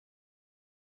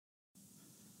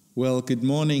Well, good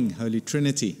morning, Holy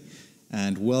Trinity,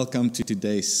 and welcome to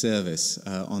today's service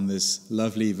on this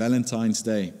lovely Valentine's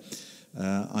Day.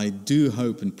 I do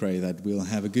hope and pray that we'll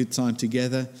have a good time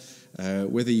together,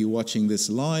 whether you're watching this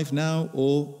live now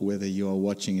or whether you are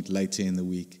watching it later in the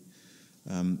week.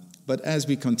 But as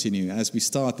we continue, as we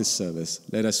start this service,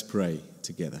 let us pray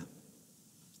together.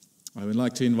 I would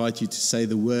like to invite you to say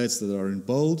the words that are in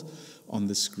bold on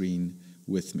the screen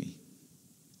with me.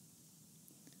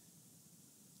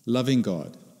 Loving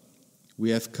God, we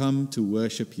have come to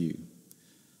worship you.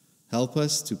 Help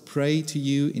us to pray to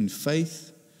you in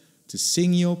faith, to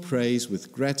sing your praise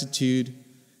with gratitude,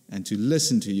 and to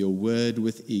listen to your word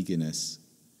with eagerness.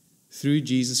 Through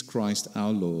Jesus Christ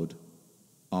our Lord.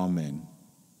 Amen.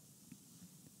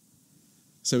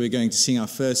 So we're going to sing our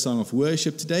first song of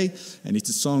worship today, and it's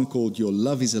a song called Your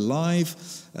Love is Alive.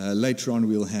 Later on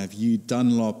we'll have Hugh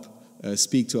Dunlop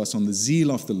speak to us on the zeal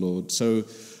of the Lord. So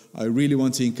I really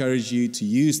want to encourage you to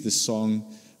use this song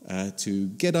to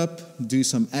get up, do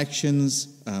some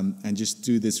actions, and just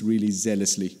do this really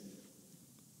zealously.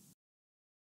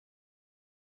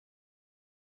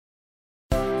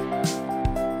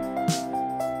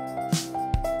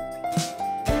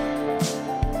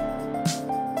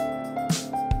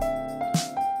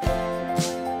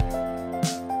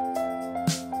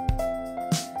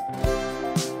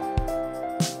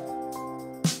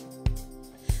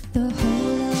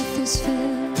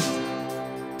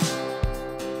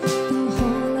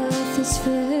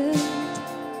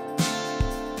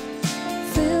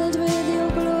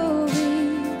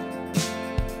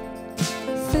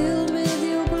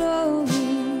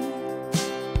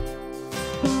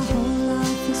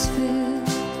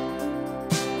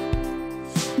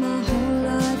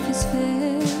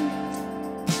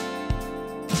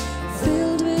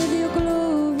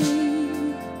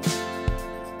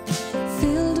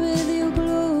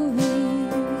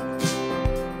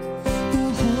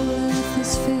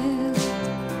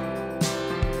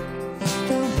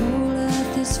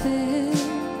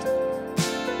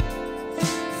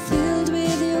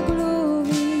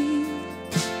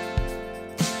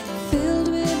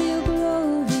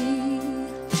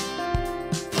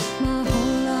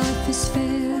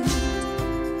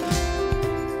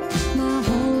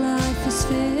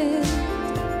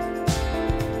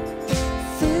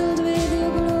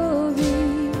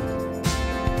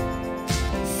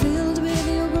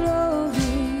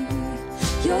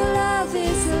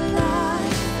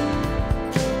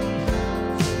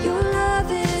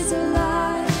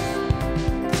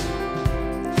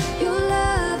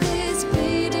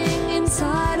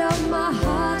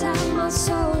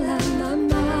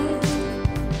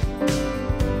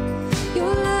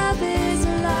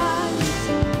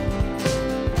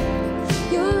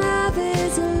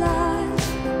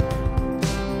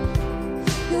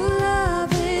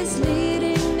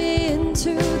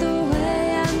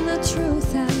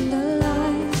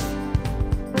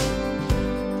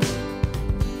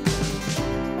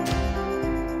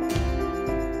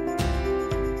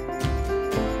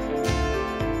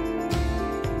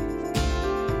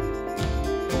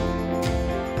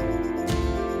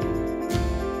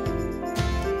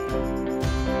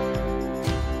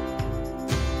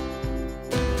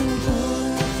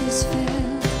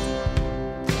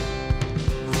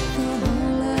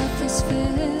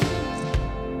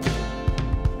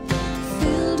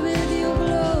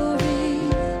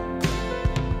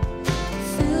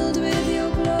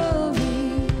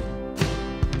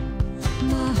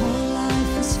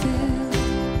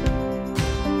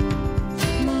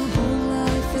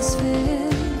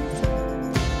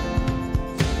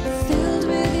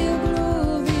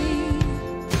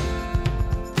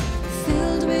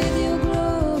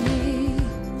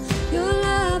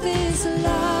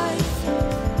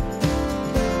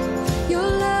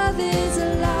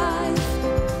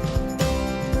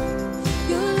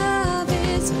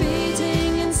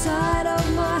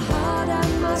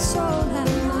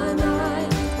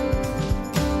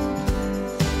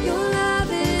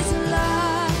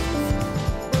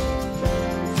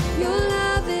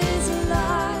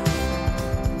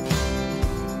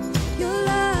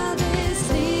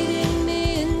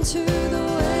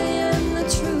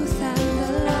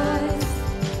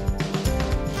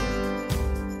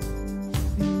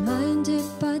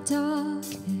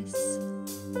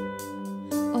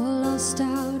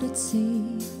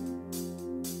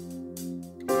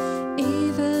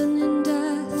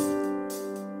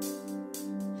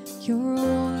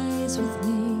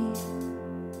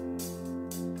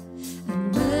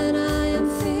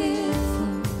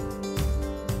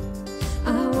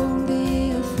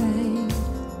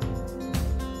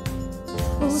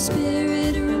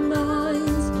 Spirit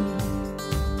reminds me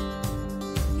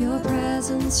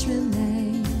silence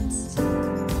remains.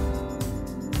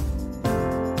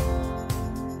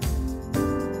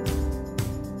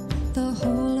 The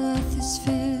whole earth is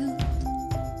filled.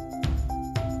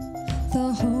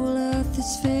 The whole earth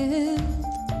is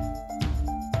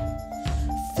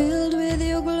filled with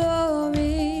your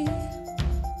glory,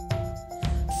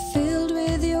 filled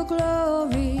with your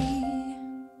glory.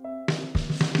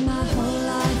 My whole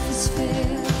life is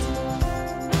filled.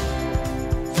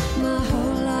 My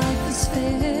whole life is filled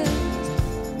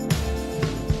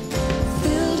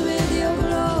with your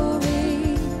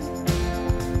glory,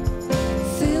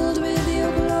 filled with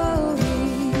your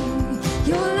glory.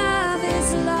 Your love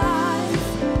is life.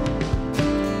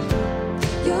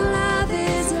 Your love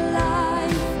is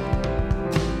life.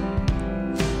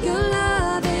 Your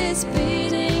love is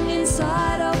beating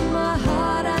inside of my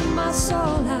heart and my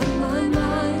soul and my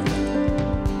mind.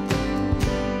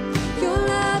 Your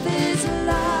love is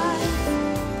alive.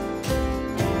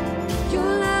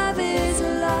 Your love is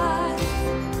alive.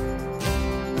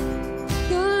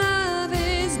 Your love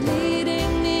is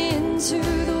leading me into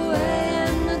the way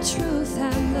and the truth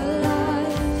and the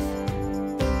life.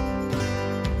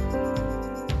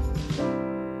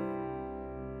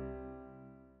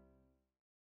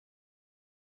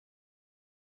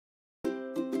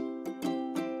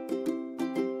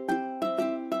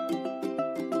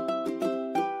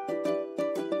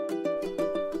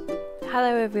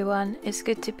 Hello everyone, it's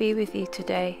good to be with you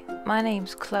today. My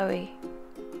name's Chloe,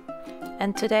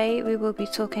 and today we will be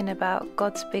talking about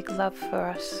God's big love for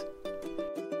us.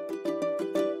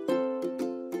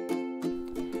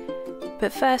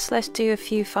 But first, let's do a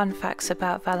few fun facts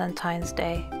about Valentine's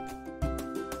Day.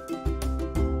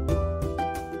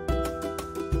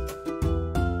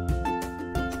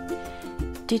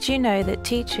 Did you know that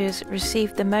teachers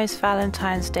receive the most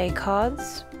Valentine's Day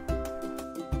cards?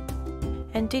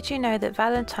 And did you know that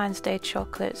Valentine's Day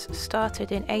chocolates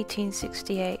started in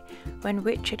 1868 when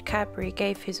Richard Cadbury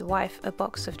gave his wife a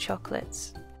box of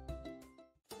chocolates?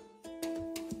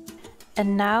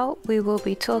 And now we will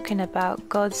be talking about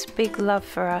God's big love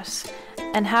for us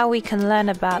and how we can learn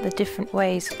about the different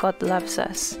ways God loves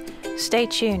us. Stay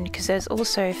tuned because there's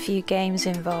also a few games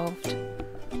involved.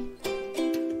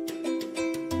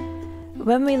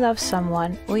 When we love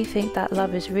someone, we think that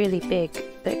love is really big,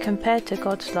 but compared to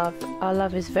God's love, our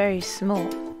love is very small.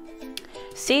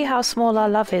 See how small our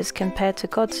love is compared to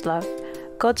God's love?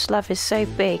 God's love is so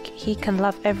big, He can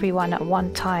love everyone at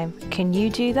one time. Can you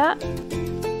do that?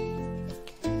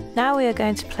 Now we are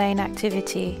going to play an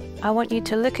activity. I want you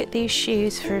to look at these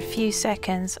shoes for a few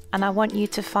seconds, and I want you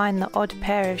to find the odd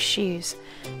pair of shoes,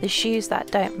 the shoes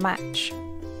that don't match.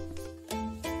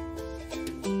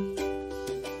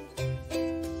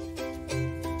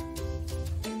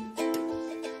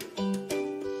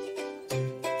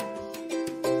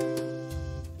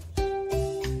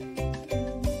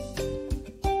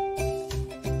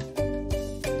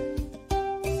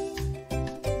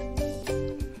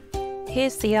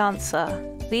 Here's the answer.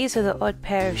 These are the odd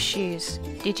pair of shoes.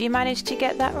 Did you manage to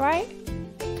get that right?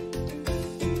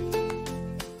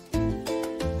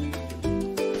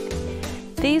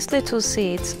 These little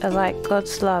seeds are like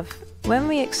God's love. When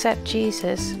we accept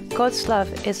Jesus, God's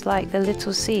love is like the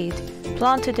little seed.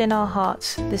 Planted in our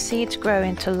hearts, the seeds grow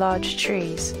into large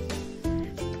trees.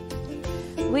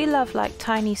 We love like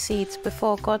tiny seeds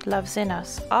before God loves in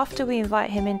us. After we invite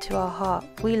Him into our heart,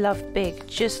 we love big,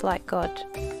 just like God.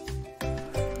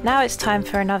 Now it's time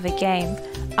for another game.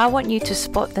 I want you to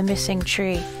spot the missing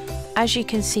tree. As you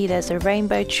can see, there's a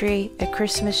rainbow tree, a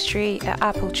Christmas tree, an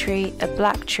apple tree, a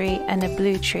black tree, and a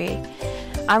blue tree.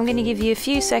 I'm going to give you a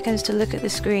few seconds to look at the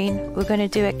screen. We're going to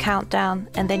do a countdown,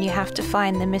 and then you have to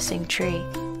find the missing tree.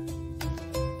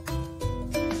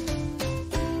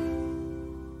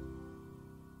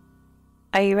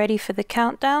 Are you ready for the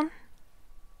countdown?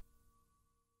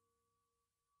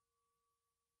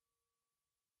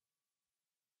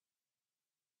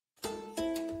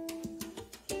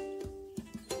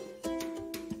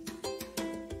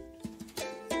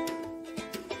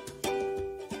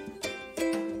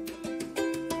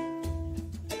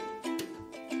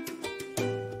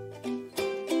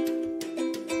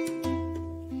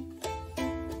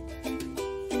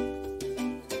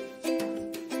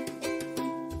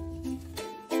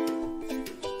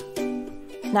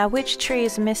 Now, which tree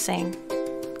is missing?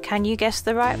 Can you guess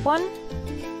the right one?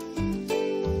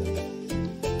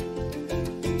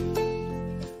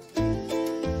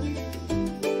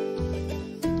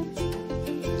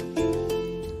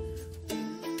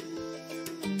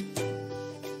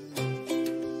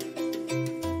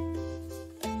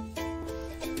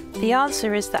 The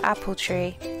answer is the apple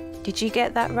tree. Did you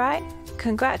get that right?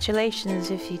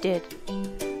 Congratulations if you did.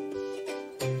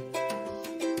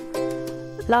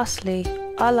 Lastly,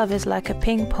 our love is like a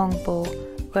ping pong ball,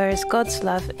 whereas God's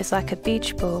love is like a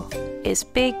beach ball. It's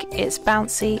big, it's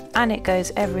bouncy, and it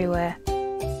goes everywhere.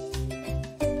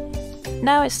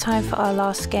 Now it's time for our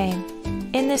last game.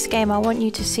 In this game, I want you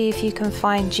to see if you can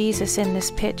find Jesus in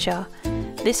this picture.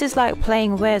 This is like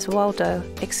playing Where's Waldo,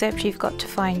 except you've got to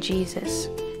find Jesus.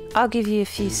 I'll give you a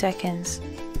few seconds.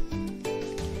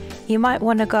 You might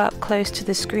want to go up close to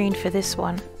the screen for this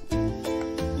one.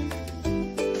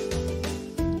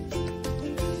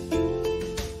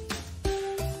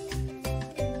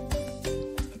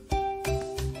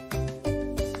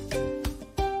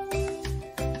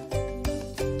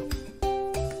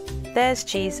 There's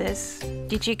Jesus.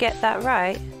 Did you get that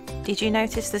right? Did you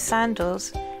notice the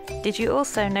sandals? Did you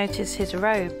also notice his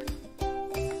robe?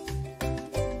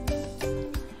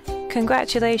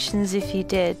 Congratulations if you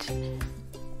did.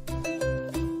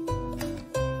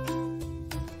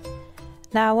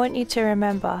 Now I want you to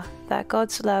remember that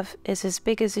God's love is as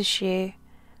big as a shoe,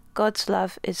 God's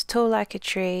love is tall like a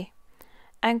tree,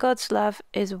 and God's love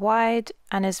is wide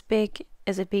and as big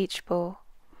as a beach ball.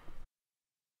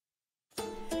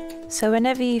 So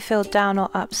whenever you feel down or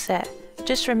upset,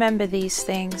 just remember these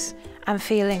things and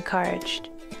feel encouraged.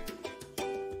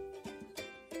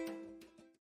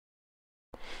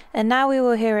 And now we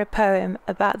will hear a poem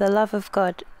about the love of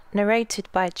God, narrated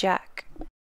by Jack.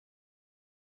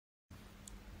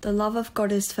 The love of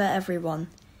God is for everyone.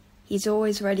 He's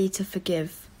always ready to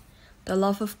forgive. The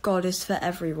love of God is for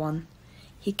everyone.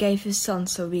 He gave his son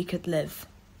so we could live.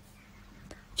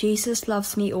 Jesus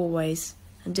loves me always,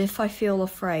 and if I feel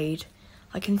afraid,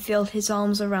 I can feel his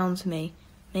arms around me,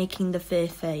 making the fear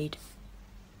fade.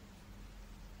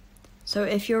 So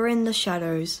if you're in the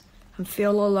shadows and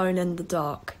feel alone in the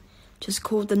dark, just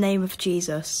call the name of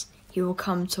Jesus. He will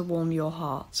come to warm your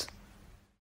heart.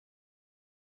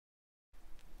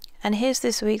 And here's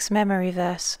this week's memory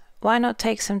verse. Why not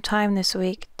take some time this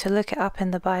week to look it up in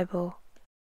the Bible?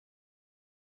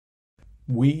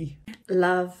 We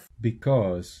love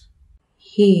because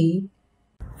He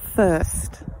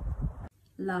first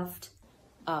loved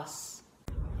us.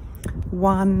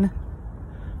 1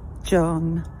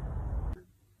 John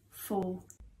 4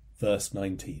 verse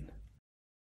 19.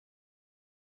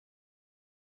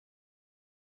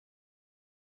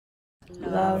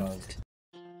 Loved.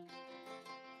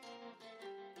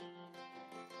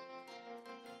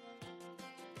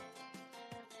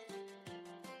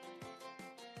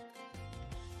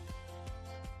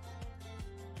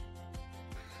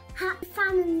 Happy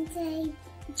Valentine's Day,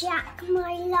 Jack.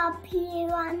 I love you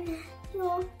and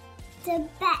you're the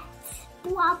best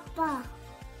brother.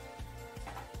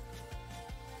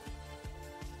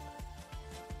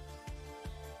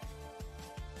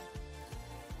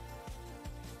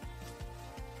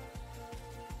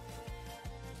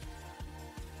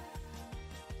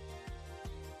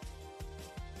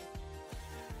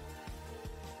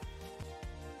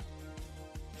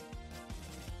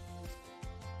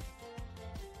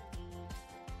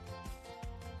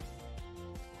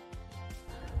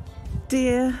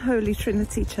 Dear Holy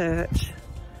Trinity Church,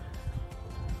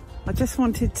 I just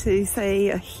wanted to say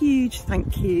a huge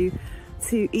thank you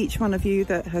to each one of you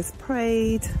that has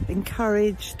prayed,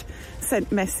 encouraged,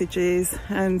 sent messages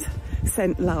and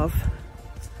sent love.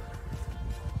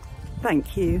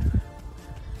 Thank you.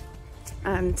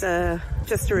 And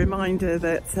just a reminder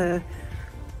that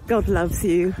God loves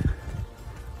you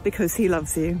because he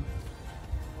loves you.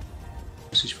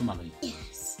 Message for Mummy?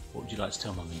 Yes. What would you like to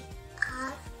tell Mummy?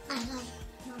 I like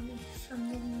Mummy from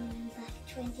the number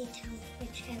 20 times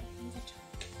which opens the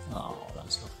top. Oh,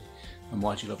 that's lovely. And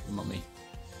why do you love your Mummy?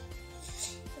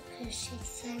 Because she's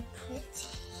so pretty.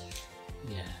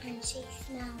 Yeah. And she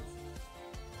smells.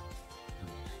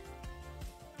 Okay.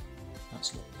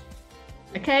 That's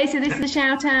lovely. Okay, so this is a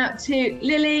shout out to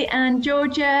Lily and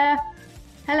Georgia.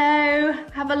 Hello,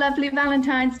 have a lovely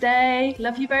Valentine's Day.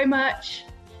 Love you very much.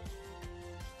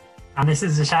 And this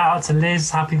is a shout out to Liz.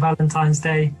 Happy Valentine's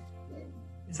Day.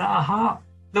 Is that a heart?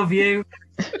 Love you.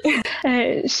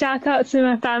 Shout out to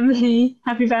my family.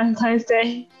 Happy Valentine's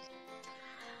Day.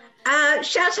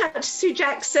 Shout out to Sue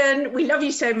Jackson. We love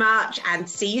you so much and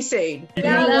see you soon.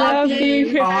 Love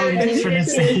you. Bye,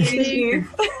 Trinity.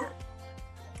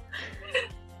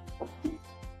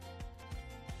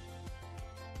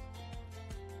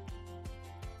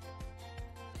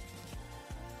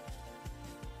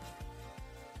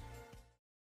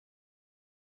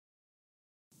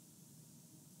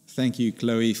 Thank you,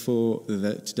 Chloe, for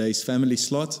today's family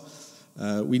slot.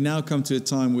 We now come to a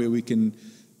time where we can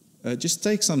just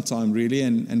take some time, really,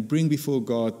 and bring before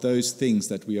God those things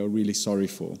that we are really sorry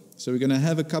for. So we're going to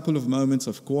have a couple of moments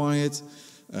of quiet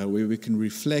where we can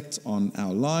reflect on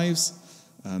our lives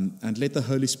and let the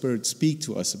Holy Spirit speak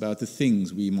to us about the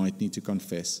things we might need to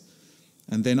confess.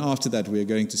 And then after that, we are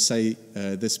going to say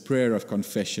this prayer of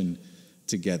confession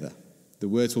together. The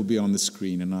words will be on the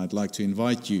screen, and I'd like to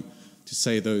invite you to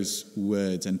say those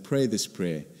words and pray this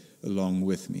prayer along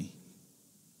with me.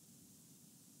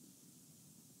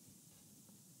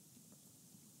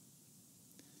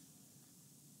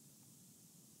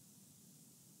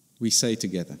 We say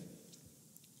together,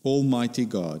 Almighty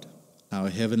God, our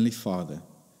Heavenly Father,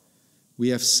 we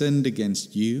have sinned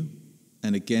against you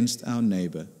and against our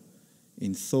neighbor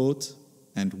in thought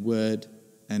and word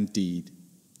and deed,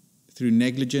 through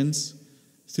negligence,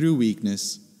 through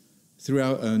weakness, through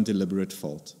our own deliberate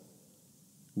fault.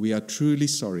 We are truly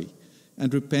sorry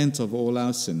and repent of all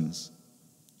our sins.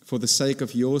 For the sake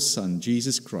of your Son,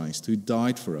 Jesus Christ, who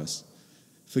died for us,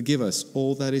 forgive us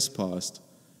all that is past,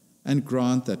 and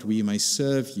grant that we may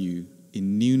serve you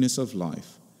in newness of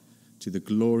life, to the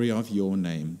glory of your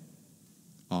name.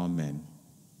 Amen.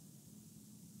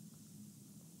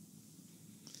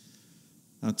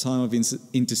 Our time of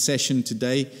intercession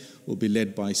today will be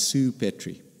led by Sue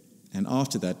Petrie, and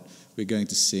after that we're going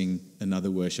to sing another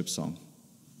worship song.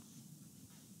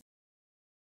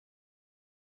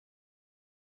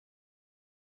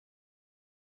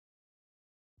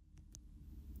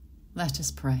 Let us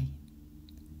pray.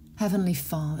 Heavenly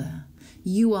Father,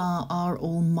 you are our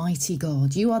Almighty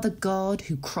God. You are the God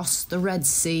who crossed the Red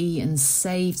Sea and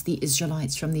saved the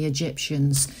Israelites from the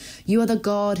Egyptians. You are the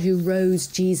God who rose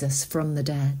Jesus from the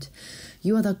dead.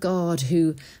 You are the God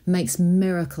who makes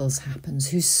miracles happen,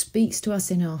 who speaks to us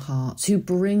in our hearts, who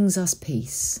brings us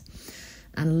peace.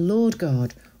 And Lord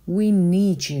God, we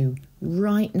need you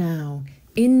right now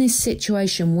in this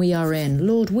situation we are in.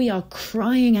 Lord, we are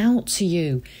crying out to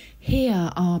you. Hear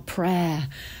our prayer.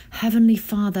 Heavenly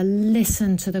Father,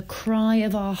 listen to the cry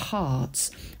of our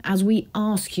hearts as we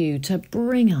ask you to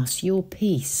bring us your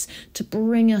peace, to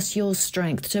bring us your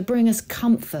strength, to bring us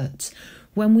comfort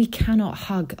when we cannot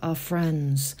hug our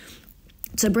friends,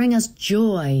 to bring us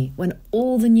joy when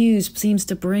all the news seems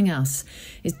to bring us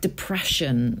is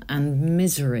depression and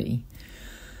misery.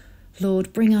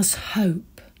 Lord, bring us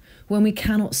hope when we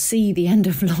cannot see the end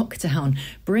of lockdown.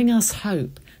 Bring us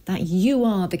hope that you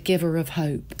are the giver of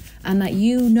hope and that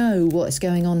you know what is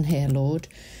going on here, Lord.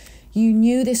 You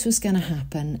knew this was going to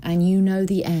happen and you know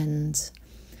the end.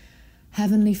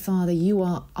 Heavenly Father, you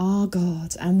are our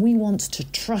God and we want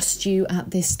to trust you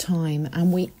at this time,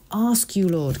 and we ask you,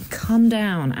 Lord, come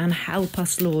down and help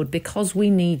us, Lord, because we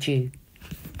need you.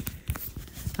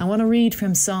 I want to read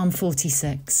from Psalm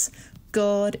 46.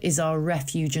 God is our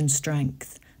refuge and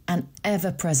strength, an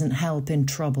ever-present help in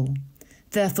trouble.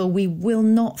 Therefore we will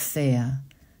not fear,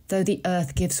 though the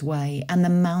earth gives way and the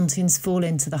mountains fall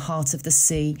into the heart of the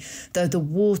sea, though the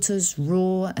waters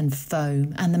roar and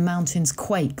foam and the mountains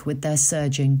quake with their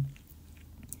surging.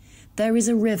 There is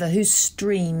a river whose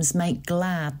streams make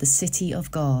glad the city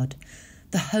of God,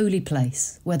 the holy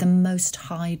place where the Most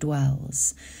High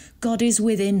dwells. God is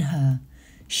within her.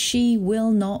 She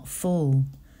will not fall.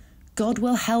 God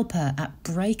will help her at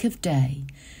break of day.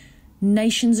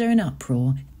 Nations are in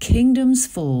uproar, kingdoms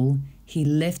fall, he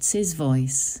lifts his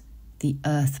voice, the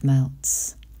earth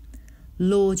melts.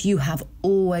 Lord, you have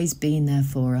always been there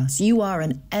for us. You are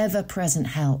an ever-present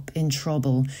help in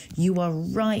trouble. You are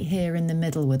right here in the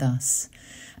middle with us.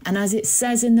 And as it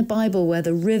says in the Bible, where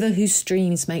the river whose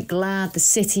streams make glad the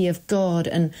city of God,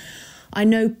 and I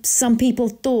know some people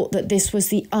thought that this was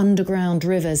the underground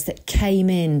rivers that came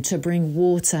in to bring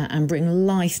water and bring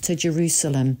life to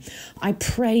Jerusalem. I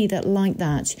pray that like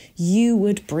that, you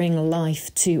would bring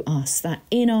life to us, that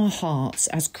in our hearts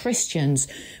as Christians,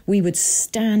 we would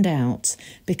stand out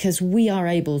because we are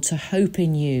able to hope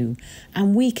in you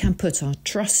and we can put our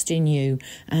trust in you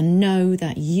and know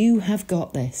that you have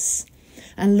got this.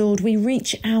 And Lord, we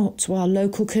reach out to our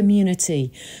local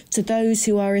community, to those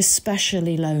who are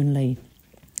especially lonely,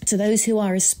 to those who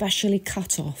are especially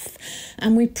cut off.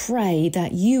 And we pray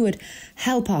that you would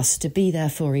help us to be there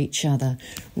for each other.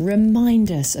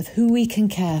 Remind us of who we can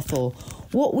care for,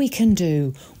 what we can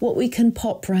do, what we can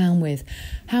pop round with,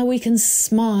 how we can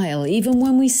smile even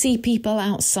when we see people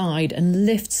outside, and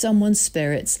lift someone's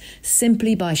spirits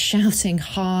simply by shouting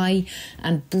hi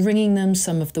and bringing them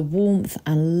some of the warmth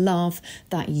and love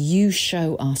that you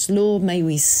show us. Lord, may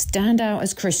we stand out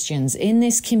as Christians in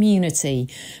this community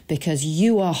because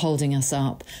you are holding us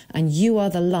up and you are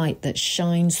the light that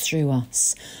shines through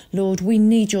us. Lord, we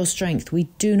need your strength. We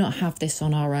do not have this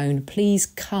on our own. Please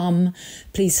come,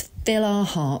 please fill our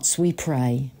hearts, we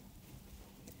pray.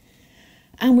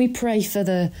 And we pray for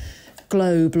the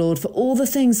globe, Lord, for all the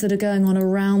things that are going on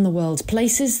around the world,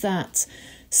 places that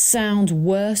sound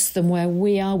worse than where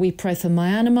we are. We pray for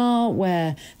Myanmar,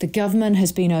 where the government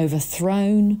has been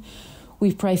overthrown.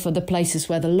 We pray for the places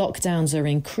where the lockdowns are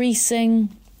increasing.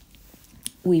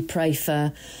 We pray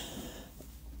for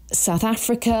South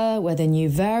Africa, where the new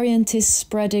variant is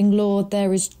spreading. Lord,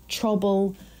 there is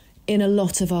trouble in a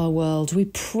lot of our world. We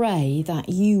pray that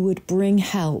you would bring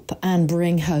help and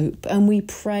bring hope. And we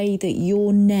pray that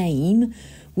your name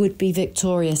would be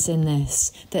victorious in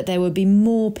this, that there would be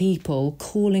more people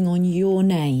calling on your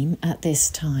name at this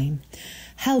time.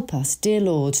 Help us, dear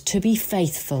Lord, to be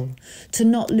faithful, to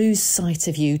not lose sight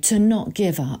of you, to not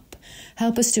give up.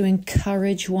 Help us to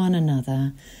encourage one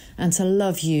another and to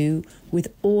love you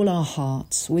with all our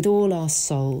hearts, with all our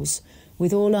souls,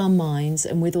 with all our minds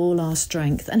and with all our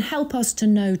strength. And help us to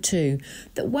know too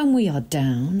that when we are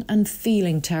down and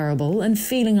feeling terrible and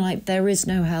feeling like there is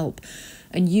no help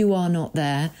and you are not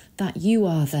there, that you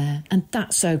are there, and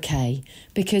that's okay,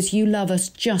 because you love us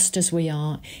just as we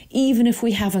are. Even if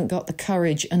we haven't got the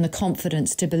courage and the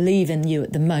confidence to believe in you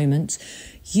at the moment,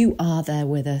 you are there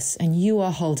with us and you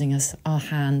are holding us, our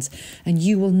hands, and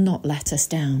you will not let us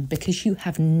down, because you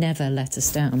have never let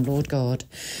us down, Lord God.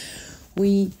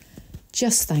 We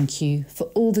just thank you for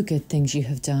all the good things you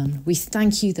have done. We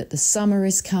thank you that the summer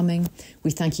is coming.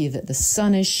 We thank you that the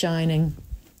sun is shining.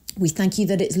 We thank you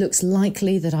that it looks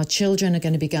likely that our children are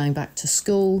going to be going back to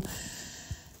school.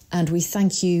 And we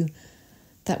thank you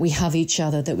that we have each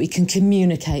other, that we can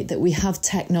communicate, that we have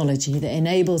technology that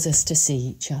enables us to see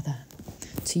each other.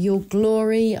 To your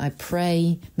glory, I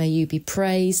pray, may you be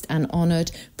praised and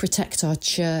honoured. Protect our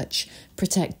church,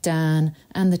 protect Dan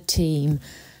and the team,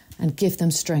 and give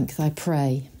them strength, I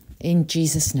pray. In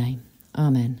Jesus' name,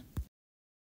 amen.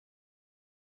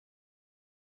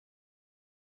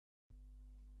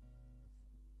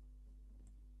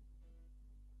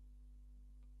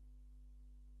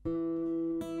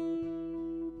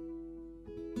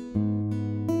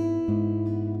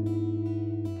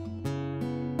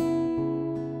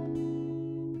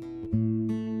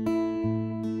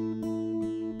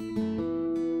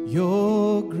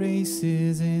 Your grace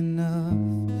is enough,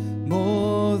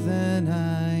 more than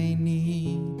I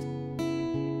need.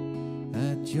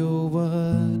 At your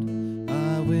word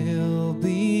I will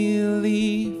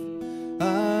believe.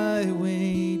 I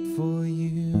wait for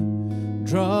you,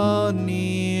 draw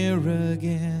near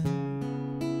again.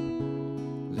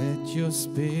 Let your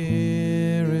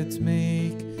spirit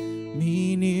make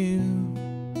me new,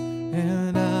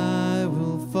 and I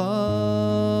will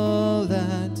fall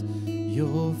at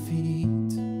your feet.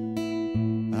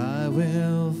 I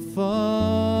will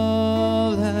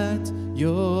fall at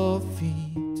your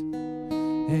feet,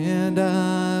 and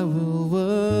I will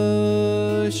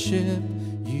worship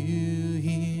you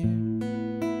here.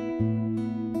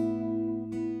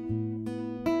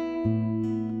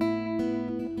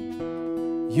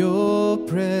 Your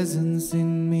presence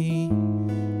in me,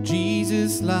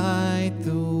 Jesus, light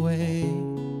the way.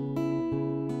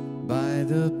 By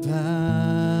the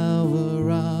power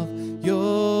of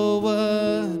your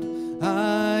word,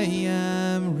 I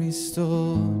am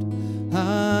restored,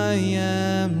 I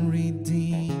am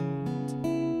redeemed.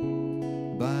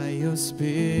 By your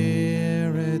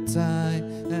spirit I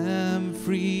am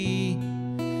free,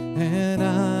 and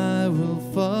I will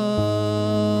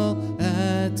fall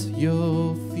at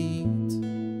your feet.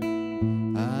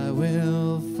 I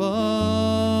will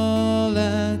fall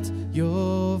at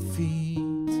your feet,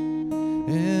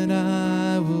 and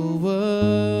I will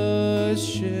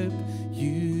worship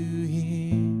you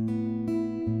here.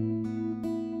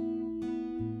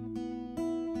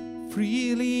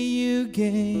 Freely you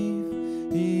gave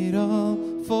it all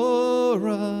for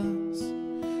us,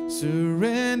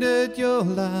 surrendered your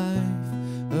life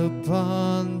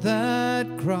upon that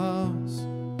cross.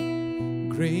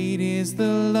 Great is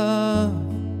the love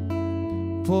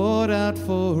poured out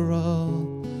for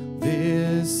all.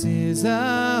 This is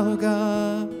our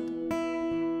God,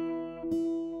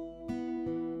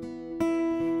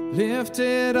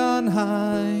 lifted on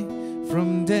high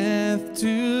from death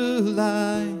to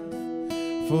life.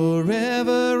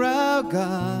 Forever our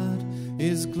God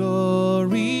is glorified.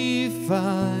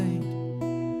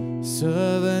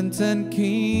 Servant and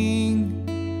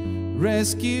King,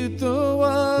 rescued the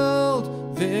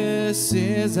world. This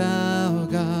is our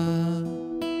God.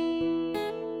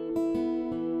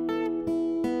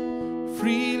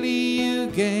 Freely you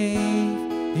gave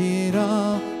it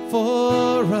all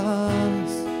for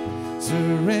us,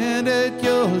 surrendered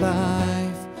your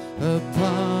life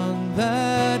upon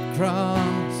that cross.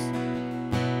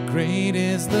 Great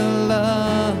is the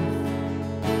love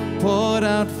poured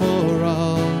out for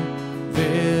all.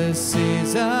 This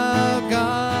is our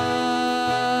God.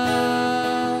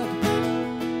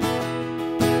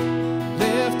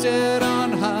 Lifted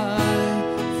on high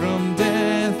from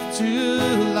death to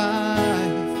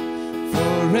life.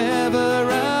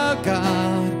 Forever our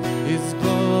God is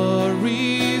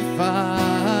glorified.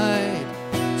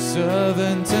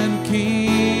 Servant and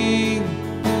King,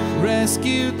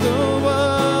 rescued the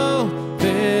world.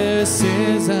 This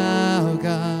is our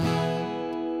God.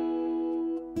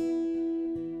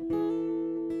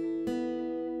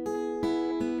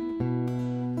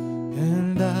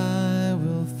 And I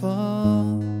will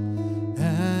fall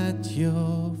at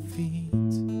your feet.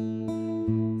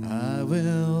 I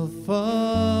will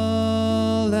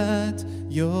fall at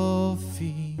your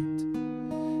feet.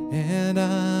 And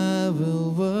I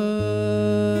will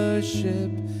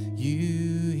worship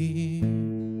you here.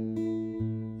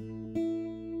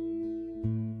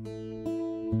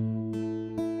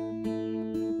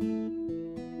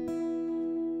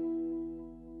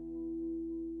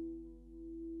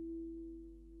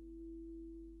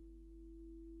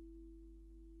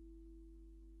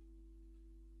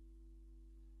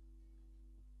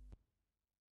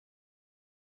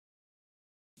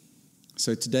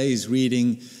 So today's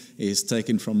reading is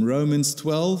taken from Romans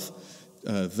 12,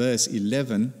 verse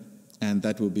 11, and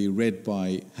that will be read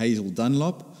by Hugh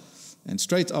Dunlop. And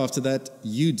straight after that,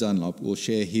 Hugh Dunlop will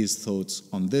share his thoughts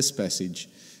on this passage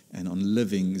and on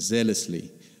living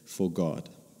zealously for God.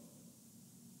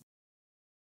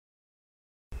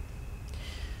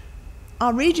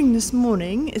 Our reading this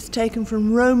morning is taken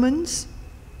from Romans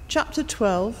chapter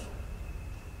 12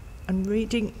 and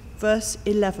reading verse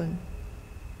 11.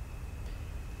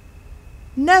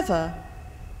 Never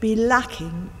be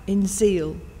lacking in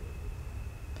zeal,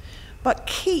 but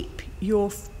keep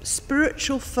your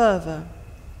spiritual fervour,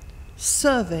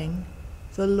 serving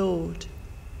the Lord.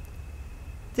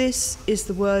 This is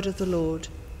the word of the Lord.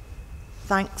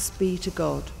 Thanks be to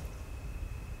God.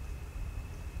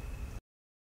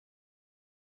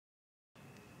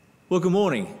 Well, good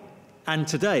morning. And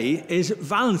today is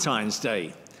Valentine's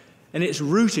Day, and it's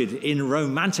rooted in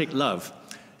romantic love.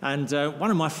 And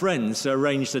one of my friends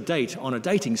arranged a date on a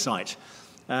dating site.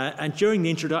 And during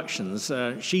the introductions,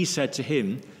 she said to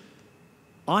him,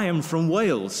 "I am from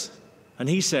Wales." And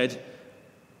he said,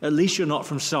 "At least you're not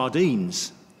from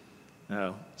sardines."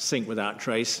 Oh, sink without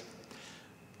trace.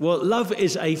 Well, love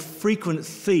is a frequent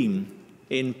theme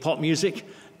in pop music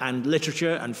and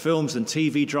literature and films and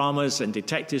TV dramas and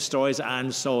detective stories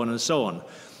and so on and so on.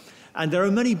 And there are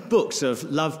many books of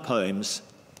love poems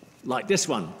like this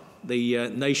one, the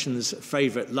nation's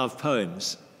favourite love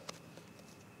poems.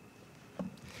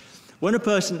 When a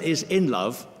person is in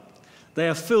love, they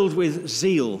are filled with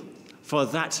zeal for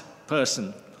that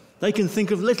person. They can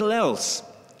think of little else.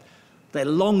 They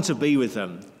long to be with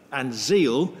them, and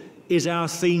zeal is our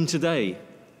theme today.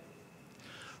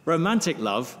 Romantic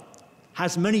love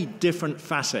has many different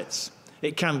facets.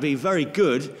 It can be very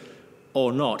good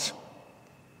or not.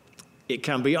 It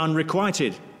can be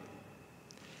unrequited.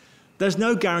 There's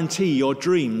no guarantee your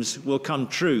dreams will come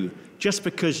true just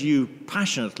because you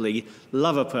passionately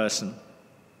love a person.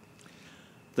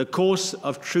 The course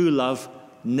of true love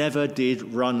never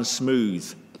did run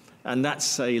smooth. And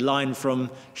that's a line from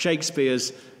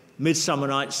Shakespeare's Midsummer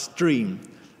Night's Dream,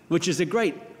 which is a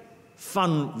great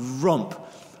fun romp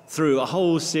through a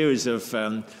whole series of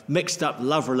mixed up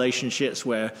love relationships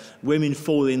where women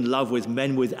fall in love with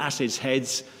men with ass's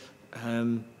heads.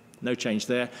 No change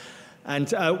there.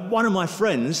 And one of my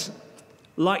friends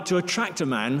liked to attract a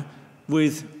man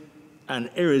with an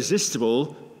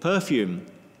irresistible perfume.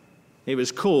 It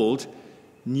was called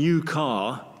New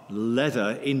Car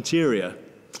Leather Interior.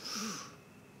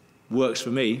 Works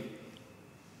for me.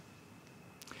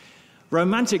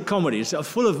 Romantic comedies are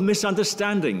full of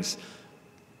misunderstandings.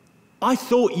 I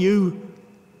thought you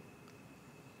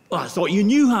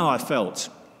knew how I felt.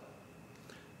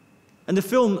 And the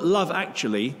film Love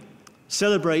Actually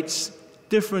celebrates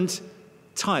different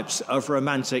types of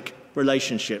romantic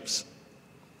relationships,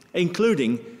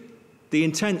 including the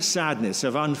intense sadness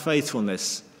of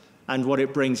unfaithfulness and what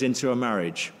it brings into a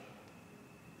marriage.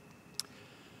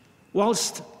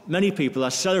 Whilst many people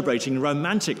are celebrating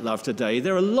romantic love today,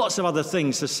 there are lots of other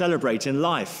things to celebrate in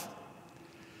life.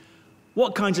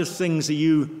 What kinds of things are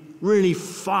you really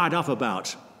fired up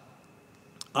about?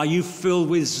 Are you filled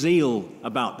with zeal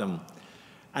about them?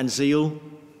 And zeal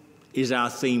is our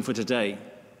theme for today.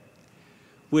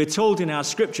 We're told in our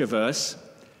scripture verse,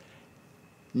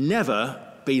 never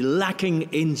be lacking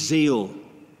in zeal,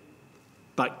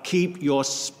 but keep your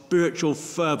spiritual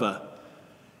fervour.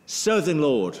 Serve the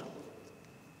Lord.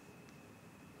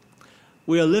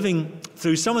 we are living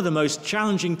through some of the most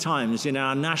challenging times in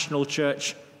our national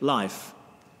church life,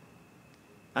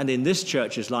 and in this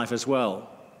church's life as well.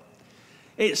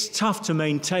 It's tough to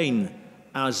maintain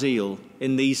our zeal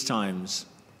in these times,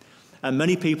 and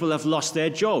many people have lost their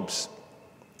jobs.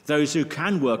 Those who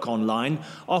can work online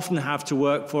often have to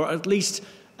work for at least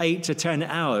 8 to 10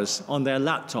 hours on their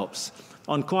laptops,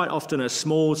 on quite often a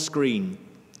small screen,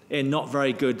 in not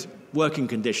very good working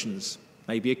conditions,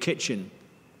 maybe a kitchen.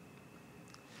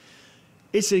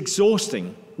 It's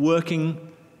exhausting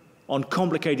working on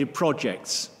complicated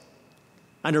projects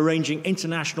and arranging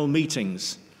international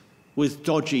meetings with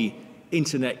dodgy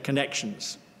internet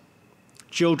connections.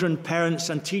 Children, parents,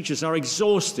 and teachers are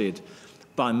exhausted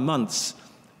by months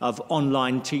of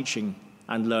online teaching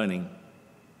and learning.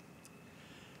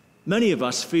 Many of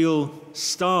us feel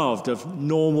starved of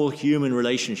normal human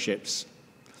relationships.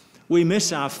 We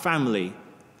miss our family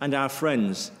and our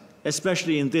friends,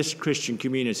 especially in this Christian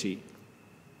community.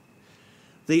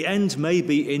 The end may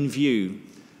be in view,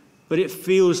 but it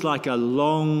feels like a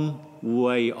long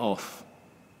way off.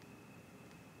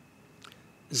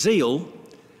 Zeal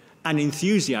and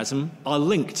enthusiasm are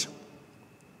linked.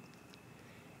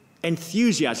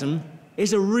 Enthusiasm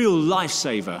is a real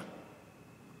lifesaver.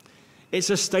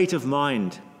 It's a state of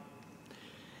mind.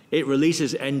 It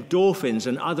releases endorphins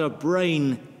and other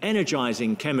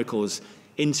brain-energizing chemicals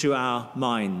into our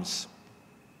minds.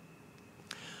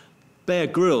 Bear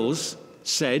Grylls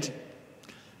said,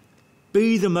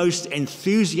 "Be the most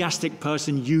enthusiastic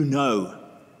person you know,"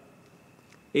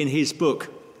 in his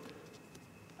book,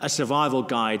 A Survival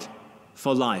Guide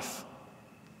for Life.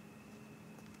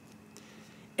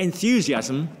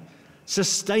 Enthusiasm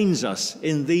sustains us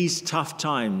in these tough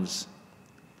times.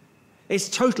 It's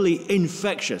totally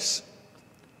infectious,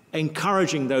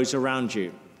 encouraging those around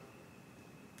you.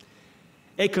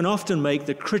 It can often make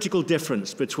the critical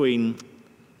difference between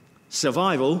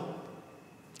survival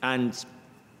and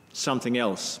something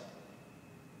else.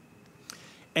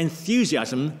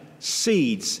 Enthusiasm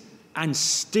seeds and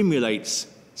stimulates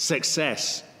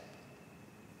success.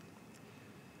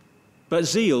 But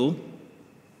zeal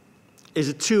is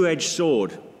a two-edged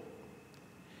sword.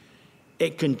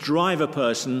 It can drive a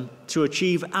person to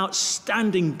achieve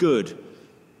outstanding good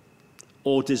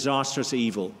or disastrous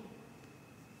evil.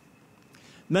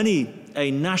 Many a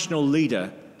national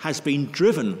leader has been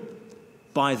driven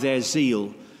by their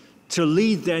zeal to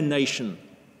lead their nation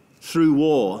through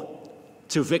war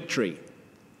to victory,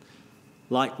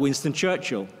 like Winston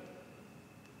Churchill.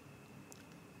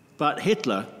 But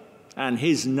Hitler and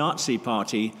his Nazi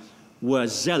party were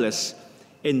zealous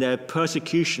in their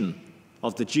persecution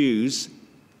of the Jews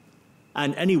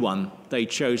and anyone they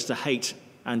chose to hate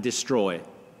and destroy.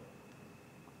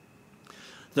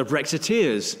 The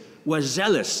Brexiteers were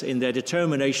zealous in their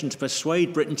determination to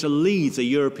persuade Britain to leave the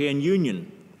European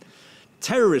Union.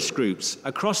 Terrorist groups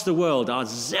across the world are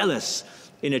zealous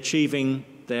in achieving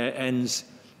their ends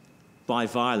by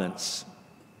violence.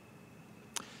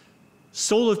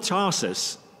 Saul of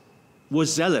Tarsus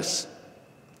was zealous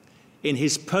in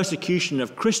his persecution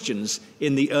of Christians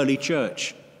in the early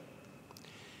church.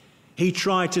 He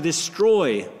tried to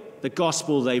destroy the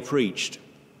gospel they preached.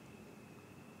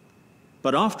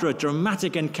 But after a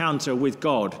dramatic encounter with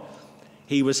God,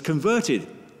 he was converted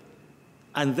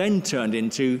and then turned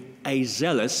into a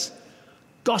zealous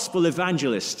gospel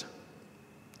evangelist.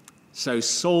 So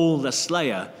Saul the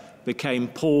slayer became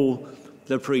Paul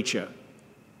the preacher.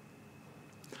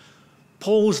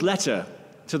 Paul's letter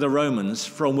to the Romans,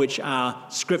 from which our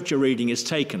scripture reading is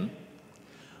taken,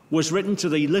 was written to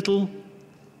the little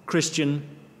Christian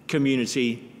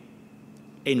community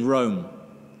in Rome.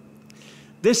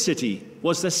 This city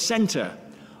was the center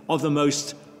of the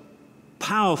most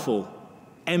powerful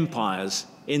empires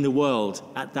in the world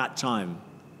at that time.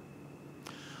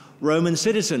 Roman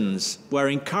citizens were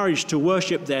encouraged to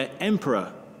worship their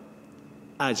emperor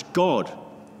as God,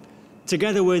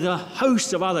 together with a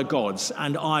host of other gods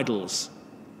and idols.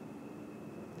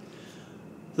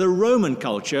 The Roman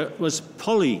culture was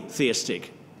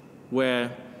polytheistic,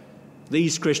 where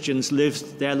these Christians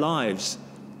lived their lives.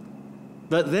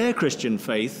 But their Christian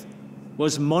faith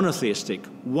was monotheistic,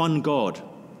 one God,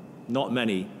 not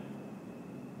many.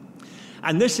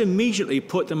 And this immediately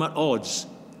put them at odds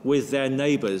with their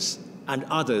neighbors and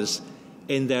others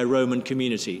in their Roman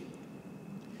community.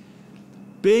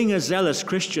 Being a zealous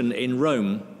Christian in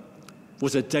Rome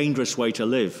was a dangerous way to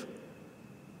live.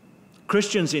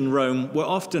 Christians in Rome were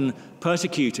often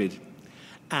persecuted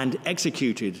and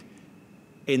executed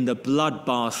in the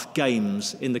bloodbath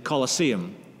games in the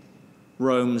Colosseum,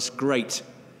 Rome's great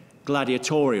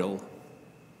gladiatorial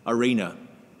arena.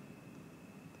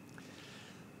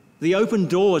 The Open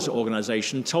Doors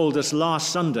organization told us last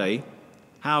Sunday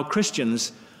how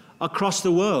Christians across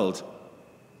the world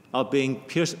are being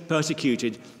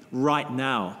persecuted right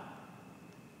now.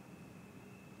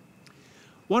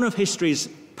 One of history's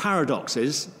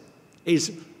paradoxes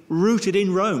is rooted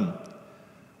in Rome,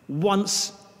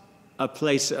 once a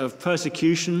place of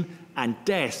persecution and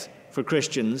death for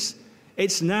Christians.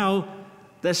 It's now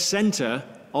the center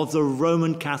of the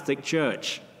Roman Catholic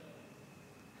Church.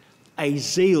 A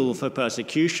zeal for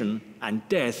persecution and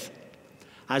death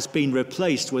has been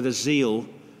replaced with a zeal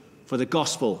for the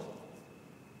gospel.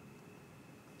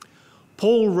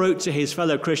 Paul wrote to his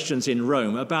fellow Christians in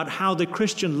Rome about how the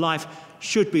Christian life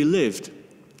should be lived,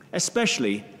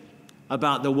 especially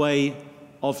about the way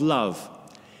of love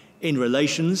in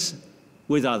relations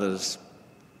with others.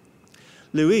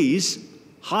 Louise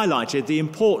highlighted the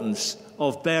importance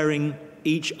of bearing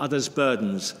each other's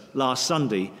burdens last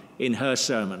Sunday in her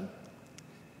sermon.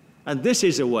 And this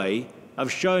is a way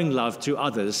of showing love to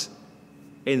others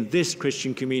in this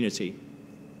Christian community.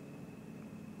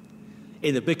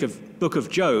 In the book of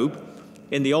Job,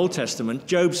 in the Old Testament,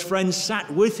 Job's friends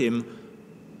sat with him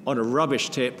on a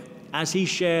rubbish tip as he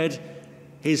shared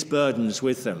his burdens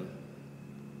with them.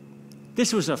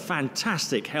 This was a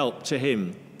fantastic help to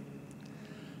him.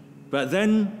 But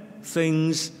then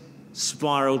things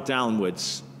spiraled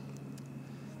downwards.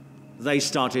 They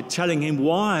started telling him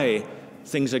why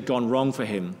things had gone wrong for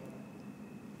him.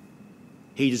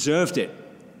 He deserved it.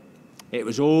 It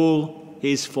was all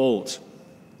his fault.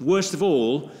 Worst of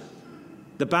all,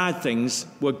 the bad things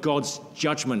were God's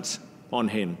judgment on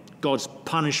him, God's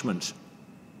punishment.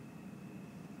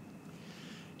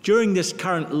 During this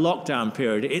current lockdown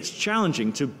period, it's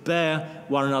challenging to bear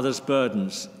one another's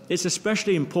burdens. It's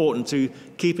especially important to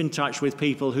keep in touch with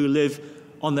people who live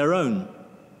on their own.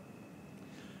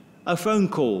 A phone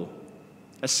call,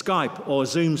 a Skype or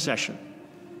Zoom session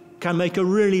can make a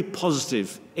really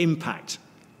positive impact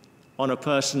on a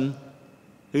person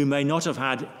who may not have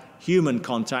had human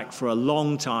contact for a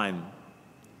long time.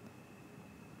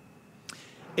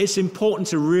 It's important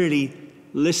to really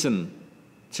listen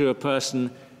to a person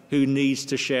who needs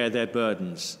to share their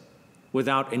burdens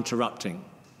without interrupting.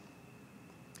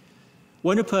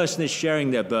 When a person is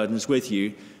sharing their burdens with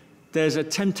you, there's a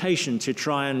temptation to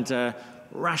try and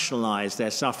rationalize their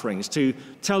sufferings, to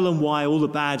tell them why all the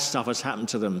bad stuff has happened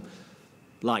to them,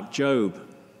 like Job.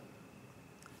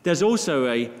 There's also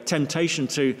a temptation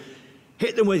to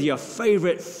hit them with your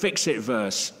favorite fix-it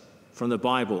verse from the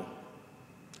Bible.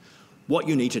 What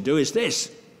you need to do is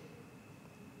this.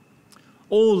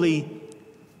 All the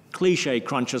cliche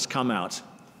crunchers come out.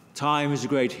 Time is a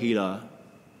great healer.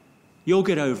 You'll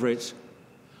get over it.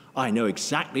 I know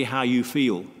exactly how you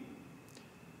feel.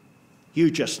 You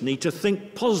just need to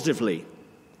think positively.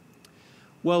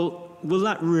 Well, will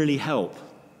that really help?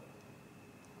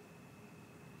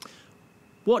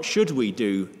 What should we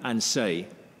do and say?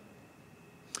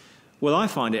 Well, I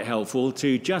find it helpful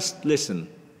to just listen.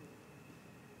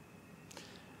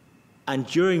 And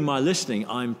during my listening,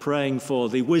 I'm praying for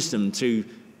the wisdom to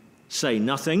say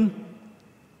nothing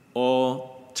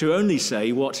or to only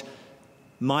say what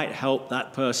might help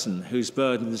that person whose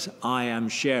burdens I am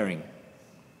sharing.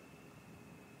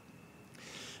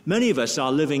 Many of us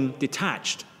are living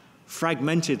detached,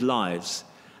 fragmented lives.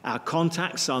 Our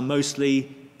contacts are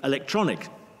mostly electronic.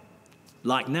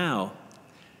 Like now,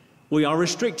 we are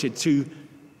restricted to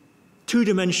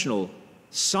two-dimensional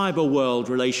cyber world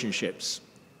relationships.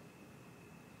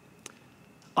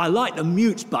 I like the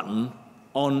mute button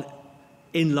on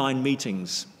inline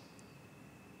meetings.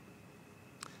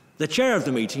 The chair of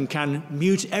the meeting can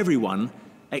mute everyone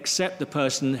except the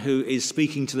person who is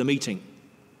speaking to the meeting.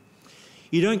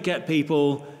 You don't get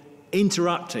people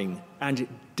interrupting and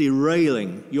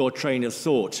derailing your train of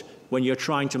thought when you're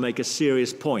trying to make a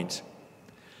serious point.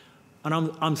 And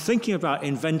I'm thinking about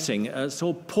inventing a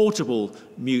sort of portable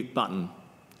mute button.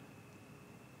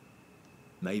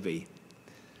 Maybe.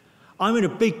 I'm in a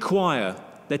big choir,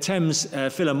 the Thames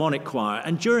Philharmonic Choir,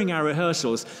 and during our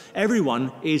rehearsals,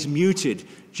 everyone is muted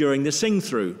during the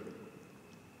sing-through.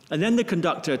 And then the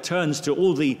conductor turns to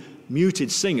all the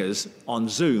muted singers on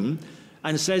Zoom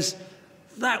and says,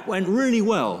 "That went really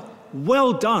well.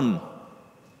 Well done."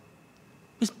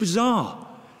 It's bizarre.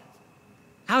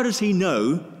 How does he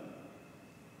know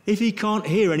if he can't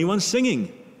hear anyone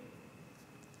singing?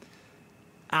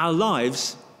 Our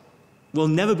lives will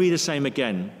never be the same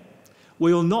again.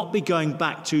 We will not be going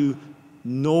back to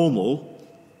normal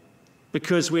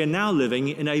because we are now living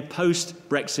in a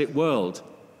post-Brexit world.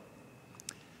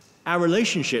 Our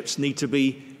relationships need to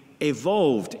be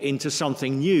evolved into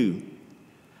something new.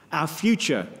 Our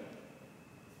future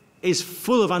is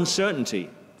full of uncertainty.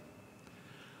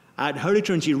 At Holy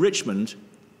Trinity Richmond,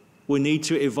 we need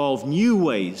to evolve new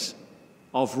ways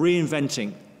of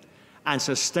reinventing and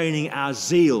sustaining our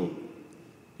zeal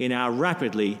in our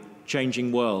rapidly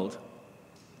changing world.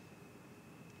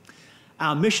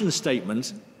 Our mission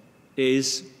statement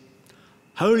is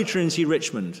Holy Trinity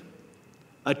Richmond,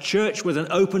 a church with an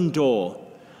open door,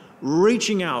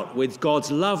 reaching out with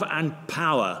God's love and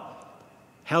power,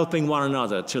 helping one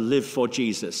another to live for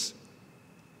Jesus.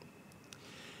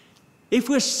 If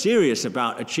we're serious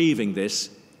about achieving this,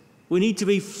 we need to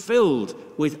be filled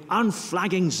with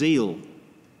unflagging zeal.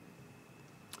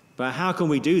 But how can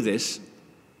we do this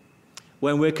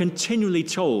when we're continually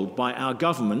told by our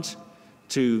government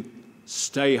to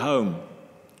stay home,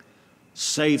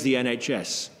 save the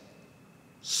NHS,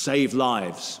 save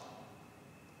lives?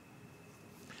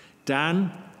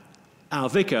 Dan, our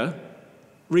vicar,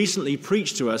 recently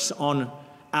preached to us on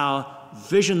our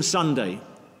Vision Sunday.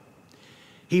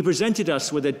 He presented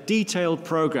us with a detailed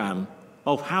program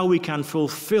of how we can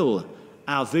fulfill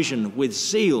our vision with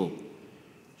zeal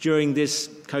during this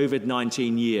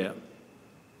COVID-19 year.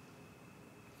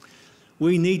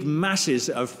 We need masses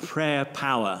of prayer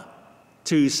power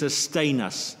to sustain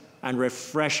us and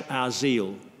refresh our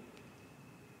zeal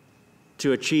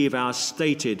to achieve our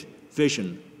stated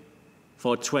vision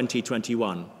for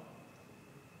 2021.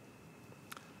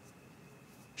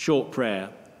 Short prayer.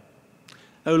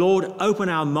 O Lord, open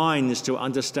our minds to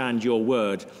understand your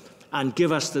word and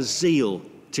give us the zeal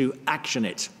to action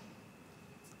it.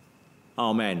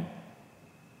 Amen.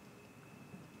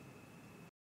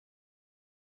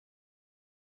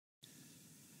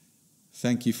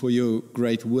 Thank you for your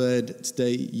great word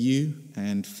today, you,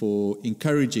 and for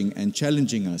encouraging and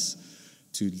challenging us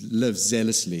to live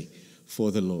zealously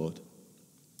for the Lord.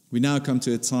 We now come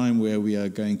to a time where we are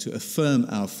going to affirm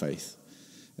our faith.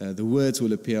 The words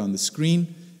will appear on the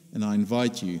screen, and I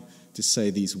invite you to say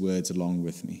these words along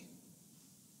with me.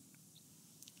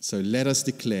 So let us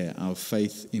declare our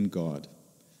faith in God.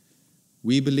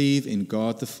 We believe in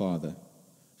God the Father,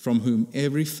 from whom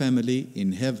every family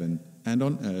in heaven and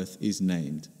on earth is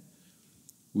named.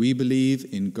 We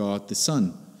believe in God the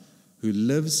Son, who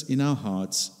lives in our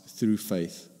hearts through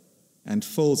faith and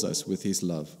fills us with his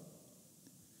love.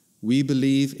 We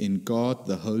believe in God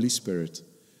the Holy Spirit,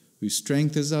 who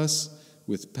strengthens us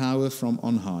with power from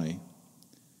on high.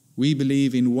 We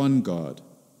believe in one God,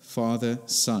 Father,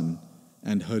 Son,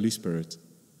 and Holy Spirit.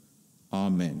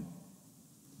 Amen.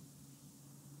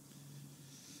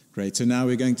 Great. So now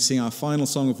we're going to sing our final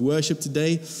song of worship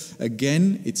today.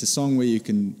 Again, it's a song where you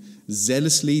can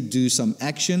zealously do some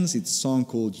actions. It's a song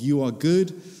called You Are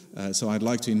Good. So I'd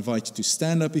like to invite you to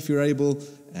stand up if you're able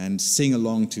and sing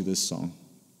along to this song.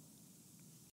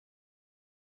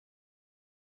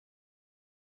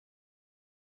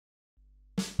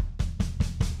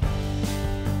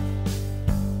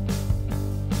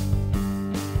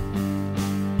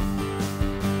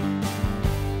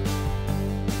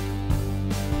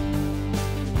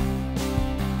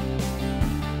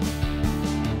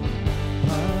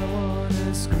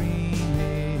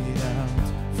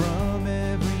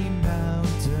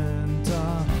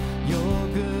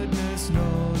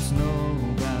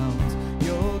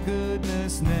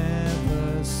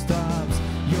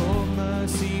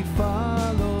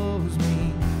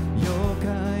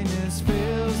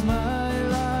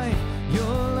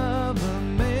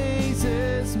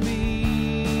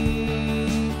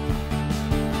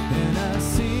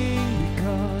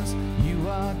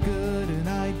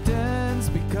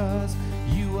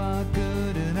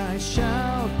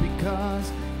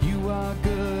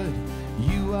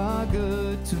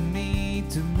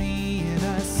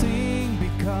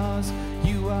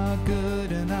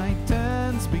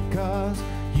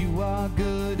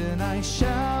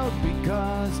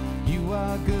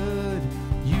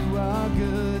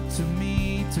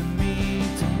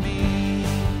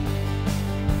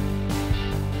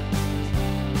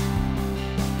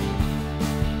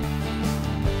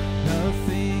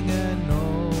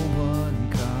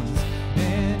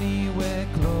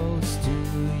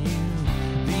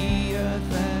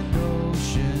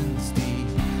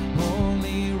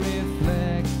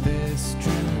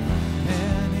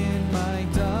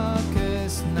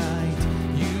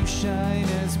 Shine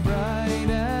as bright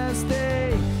as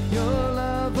day, your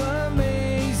love amazes.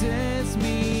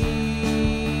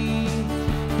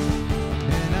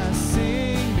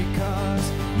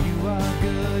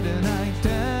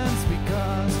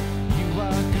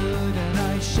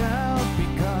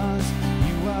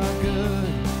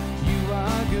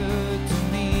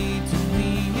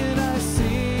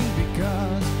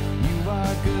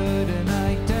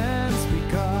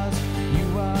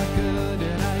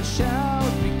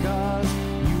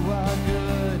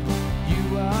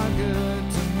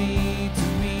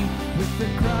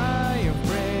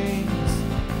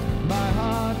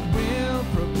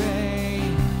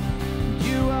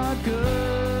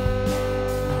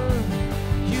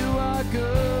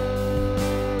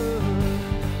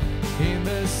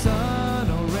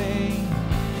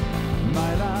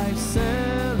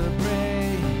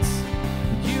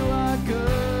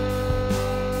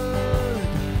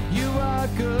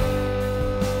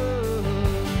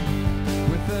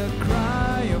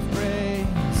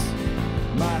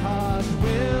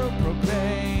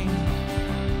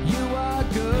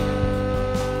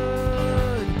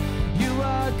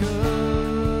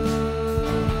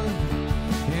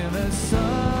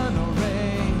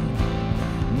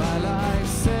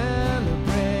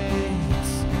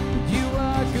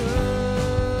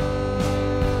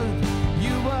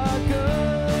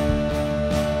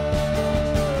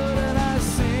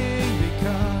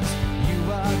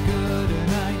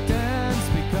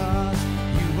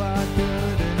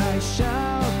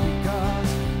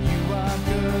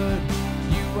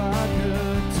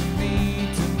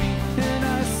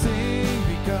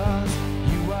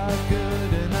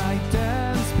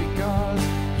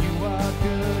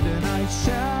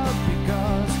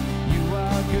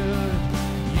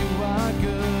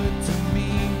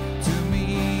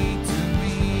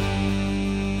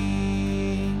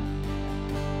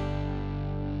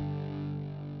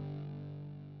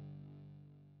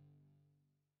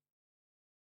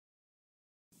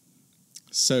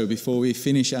 So before we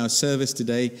finish our service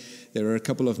today, there are a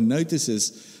couple of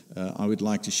notices I would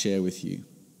like to share with you.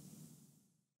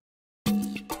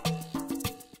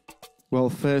 Well,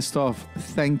 first off,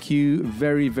 thank you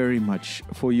very, very much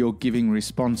for your giving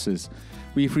responses.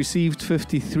 We've received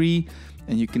 53,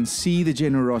 and you can see the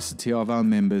generosity of our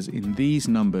members in these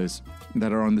numbers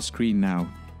that are on the screen now.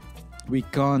 We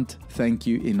can't thank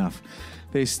you enough.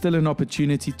 There's still an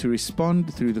opportunity to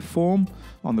respond through the form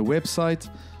on the website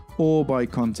or by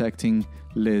contacting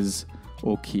Liz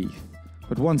or Keith.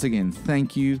 But once again,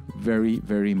 thank you very,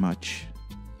 very much.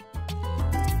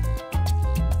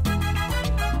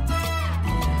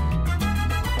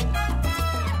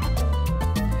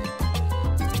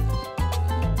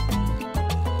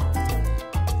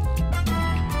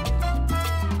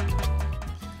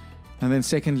 And then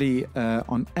secondly,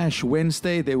 on Ash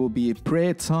Wednesday, there will be a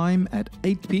prayer time at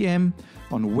 8 p.m.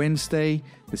 on Wednesday,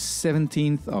 the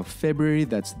 17th of February.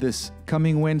 That's this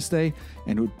coming Wednesday,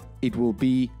 and it will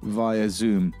be via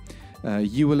Zoom.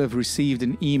 You will have received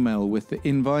an email with the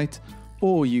invite,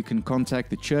 or you can contact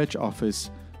the church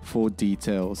office for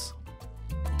details.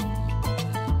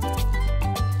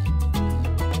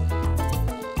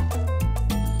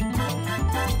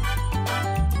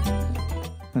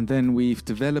 And then we've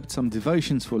developed some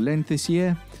devotions for Lent this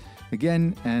year,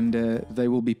 again, and they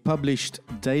will be published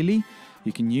daily.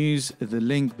 You can use the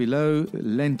link below,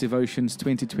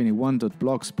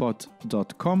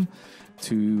 lentdevotions2021.blogspot.com,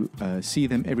 to see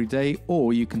them every day,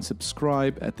 or you can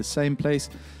subscribe at the same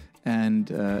place, and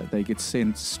they get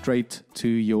sent straight to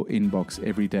your inbox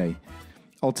every day.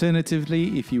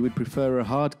 Alternatively, if you would prefer a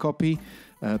hard copy,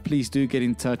 please do get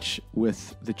in touch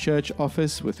with the church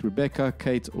office, with Rebecca,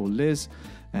 Kate, or Liz,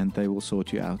 and they will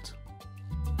sort you out.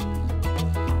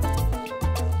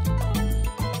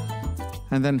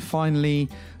 And then finally,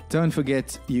 don't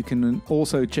forget, you can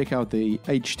also check out the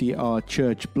HDR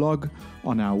Church blog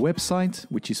on our website,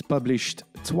 which is published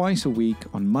twice a week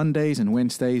on Mondays and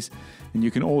Wednesdays. And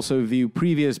you can also view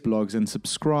previous blogs and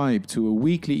subscribe to a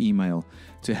weekly email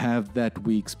to have that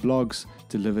week's blogs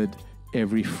delivered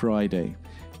every Friday.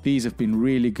 These have been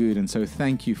really good, and so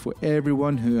thank you for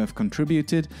everyone who have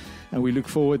contributed, and we look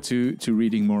forward to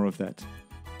reading more of that.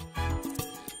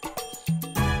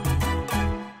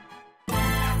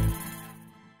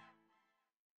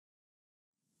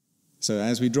 So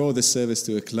as we draw this service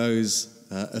to a close,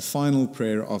 a final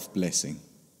prayer of blessing.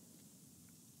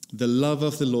 The love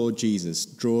of the Lord Jesus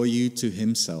draw you to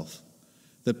himself.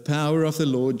 The power of the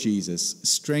Lord Jesus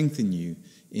strengthen you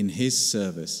in his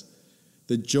service.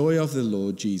 The joy of the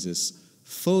Lord Jesus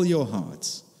fill your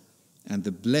hearts, and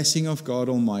the blessing of God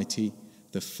Almighty,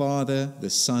 the Father, the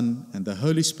Son, and the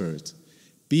Holy Spirit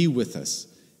be with us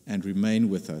and remain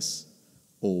with us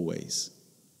always.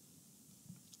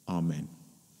 Amen.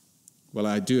 Well,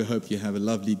 I do hope you have a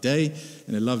lovely day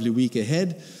and a lovely week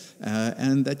ahead,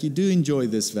 and that you do enjoy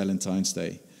this Valentine's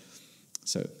Day.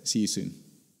 So, see you soon.